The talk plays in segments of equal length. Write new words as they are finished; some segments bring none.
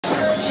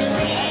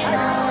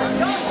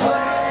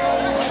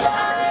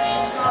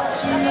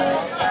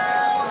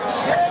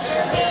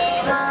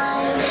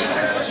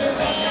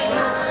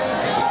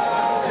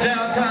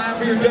Now time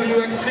for your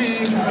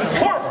WXC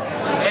formal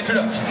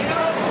introductions.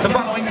 The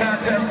following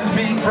contest is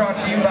being brought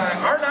to you by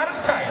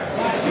Arnadas Tire.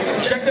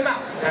 Check them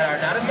out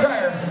at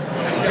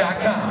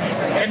arnadastire.com.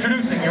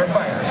 Introducing your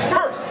fighters.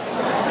 First,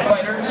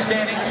 fighter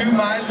standing to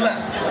my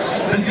left.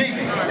 This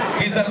evening,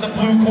 he's out of the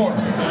blue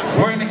corner,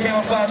 wearing the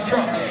camouflage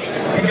trunks.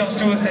 He comes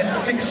to us at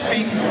 6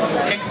 feet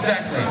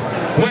exactly,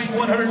 weighing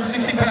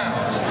 160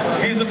 pounds.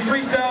 He's a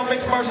freestyle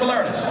mixed martial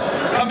artist,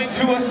 coming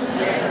to us,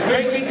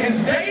 making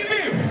his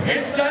debut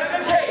inside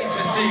of the cage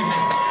this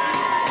evening.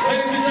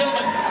 Ladies and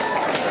gentlemen,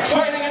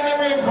 fighting in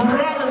memory of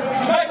Robert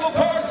Michael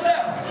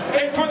Parcell,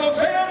 and for the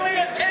family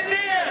in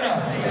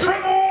Indiana,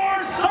 from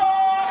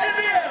Warsaw,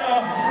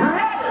 Indiana,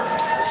 Robert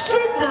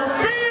Super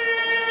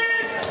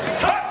Beast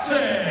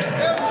Hudson.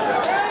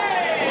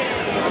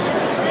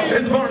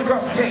 His opponent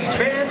across the cage,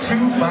 man to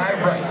my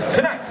right.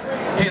 Tonight,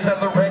 he is out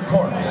of the red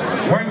corner,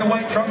 wearing the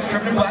white trunks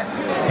trimmed in black.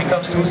 He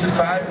comes to us at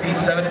 5 feet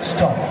 7 inches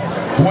tall,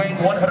 weighing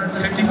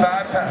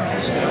 155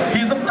 pounds.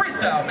 He is a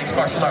freestyle mixed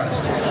martial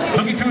artist,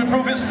 looking to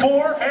improve his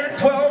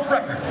 4-12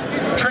 record,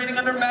 training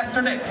under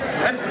Master Nick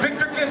and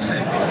Victor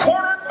Gibson,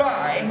 cornered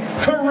by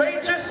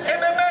Courageous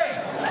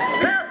MMA.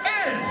 Here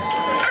is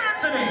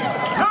Anthony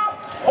the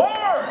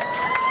Horse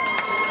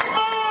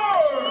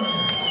Morse.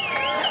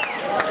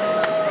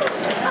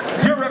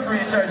 Your referee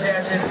in charge,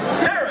 action,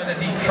 Darren the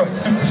Detroit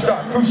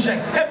superstar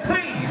Cruikshank, and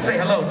please say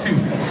hello to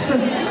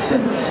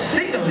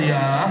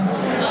Celia.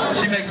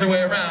 She makes her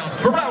way around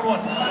for round one.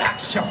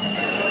 Action.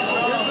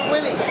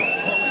 Winning.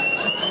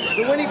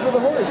 The winning for the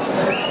horse.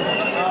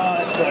 Oh,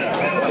 that's good.